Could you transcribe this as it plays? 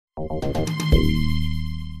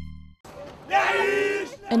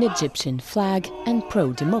An Egyptian flag and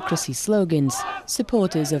pro-democracy slogans.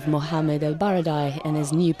 Supporters of Mohamed ElBaradei and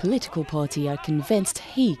his new political party are convinced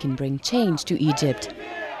he can bring change to Egypt.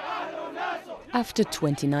 After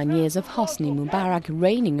 29 years of Hosni Mubarak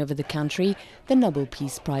reigning over the country, the Nobel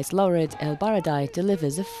Peace Prize laureate ElBaradei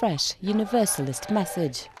delivers a fresh, universalist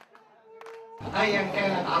message.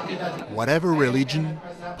 Whatever religion,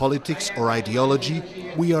 politics or ideology,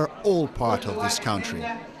 we are all part of this country.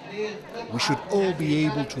 We should all be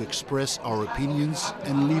able to express our opinions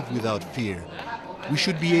and live without fear. We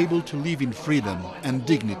should be able to live in freedom and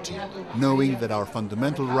dignity, knowing that our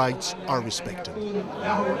fundamental rights are respected.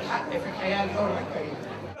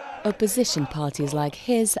 Opposition parties like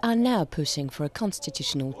his are now pushing for a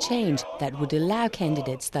constitutional change that would allow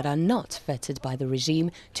candidates that are not vetted by the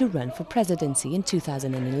regime to run for presidency in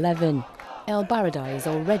 2011. ElBaradei is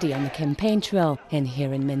already on the campaign trail, and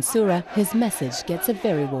here in Mansoura, his message gets a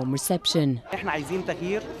very warm reception.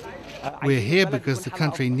 We're here because the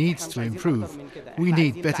country needs to improve. We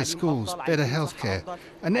need better schools, better healthcare,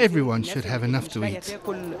 and everyone should have enough to eat.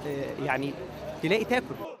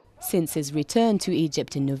 Since his return to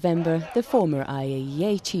Egypt in November, the former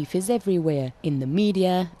IAEA chief is everywhere, in the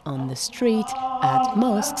media, on the street, at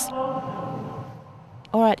mosques,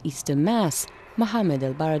 or at Easter Mass. Mohamed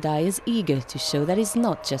ElBaradei is eager to show that he's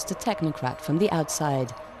not just a technocrat from the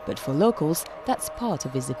outside, but for locals, that's part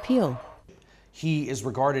of his appeal. He is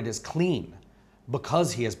regarded as clean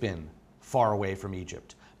because he has been far away from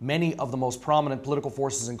Egypt. Many of the most prominent political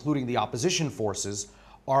forces, including the opposition forces,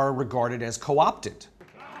 are regarded as co-opted.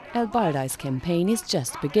 ElBaradei's campaign is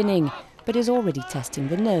just beginning, but is already testing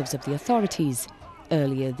the nerves of the authorities.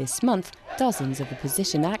 Earlier this month, dozens of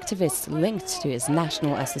opposition activists linked to his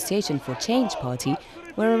National Association for Change party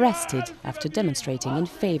were arrested after demonstrating in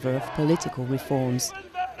favor of political reforms.